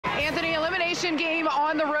elimination game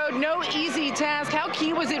on the road, no easy task. How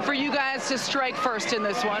key was it for you guys to strike first in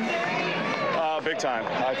this one? Big time.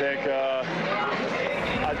 I think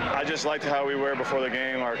I just liked how we were before the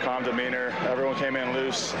game, our calm demeanor. Everyone came in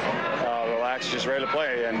loose, relaxed, just ready to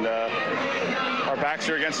play. And our backs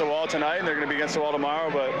are against the wall tonight, and they're going to be against the wall tomorrow.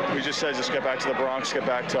 But we just said just get back to the Bronx, get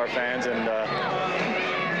back to our fans, and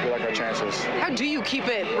we like our chances. How do you keep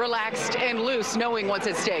it relaxed and loose, knowing what's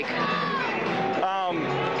at stake?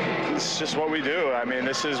 It's just what we do. I mean,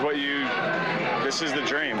 this is the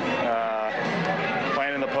dream.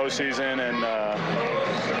 Playing in the postseason, and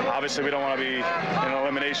obviously we don't want to be in an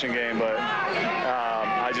elimination game, but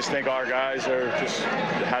I just think our guys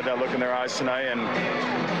had that look in their eyes tonight, and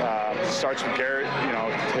starts with Garrett. You know,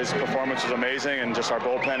 his performance was amazing, and just our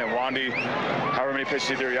bullpen and Wandy, however many pitches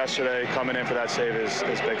he threw yesterday, coming in for that save is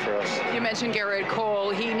big for us. You mentioned Garrett Cole.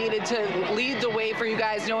 He needed to lead the way for you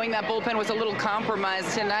guys, knowing that bullpen was a little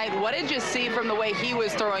compromised tonight. What did you see from the way he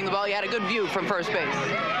was throwing the ball? You had a good view from first base.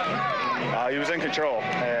 He was in control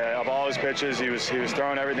of all his pitches. He was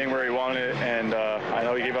throwing everything where he wanted it, and I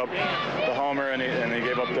know he gave up the homer and he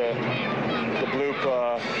gave up the bloop.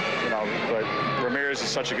 But Ramirez is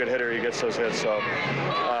such a good hitter; he gets those hits. So,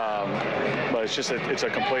 but it's a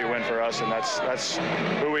complete win for us, and that's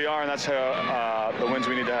who we are, and that's the wins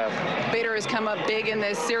we need to have. Bader has come up big in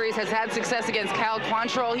this series, has had success against Cal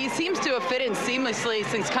Quantrill. He seems to have fit in seamlessly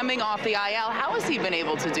since coming off the IL. How has he been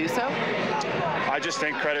able to do so? I just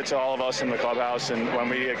think credit to all of us in the clubhouse, and when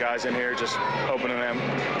we get guys in here, just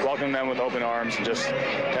welcoming them with open arms, and just,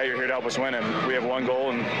 hey, you're here to help us win. And we have one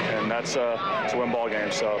goal, and that's to win ball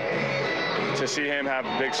games. So to see him have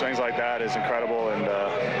big swings like that is incredible, and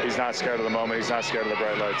he's not scared of the moment. He's not scared of the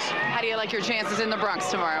bright lights. How do you like your chances in the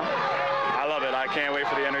Bronx tomorrow? I love it. I can't wait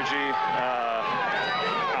for the energy.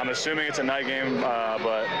 I'm assuming it's a night game,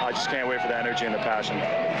 but I just can't wait for the energy and the passion.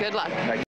 Good luck. Thank you.